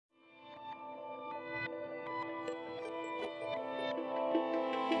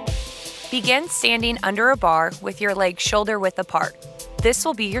Begin standing under a bar with your legs shoulder width apart. This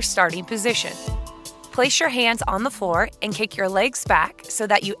will be your starting position. Place your hands on the floor and kick your legs back so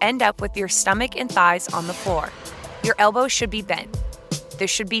that you end up with your stomach and thighs on the floor. Your elbows should be bent.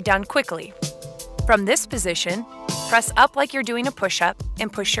 This should be done quickly. From this position, press up like you're doing a push-up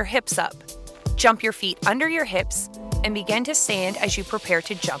and push your hips up. Jump your feet under your hips and begin to stand as you prepare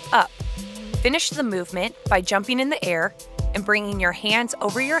to jump up. Finish the movement by jumping in the air and bringing your hands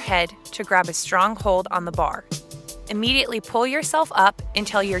over your head to grab a strong hold on the bar. Immediately pull yourself up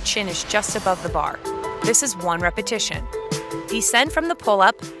until your chin is just above the bar. This is 1 repetition. Descend from the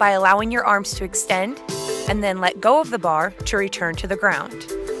pull-up by allowing your arms to extend and then let go of the bar to return to the ground.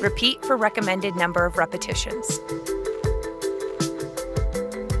 Repeat for recommended number of repetitions.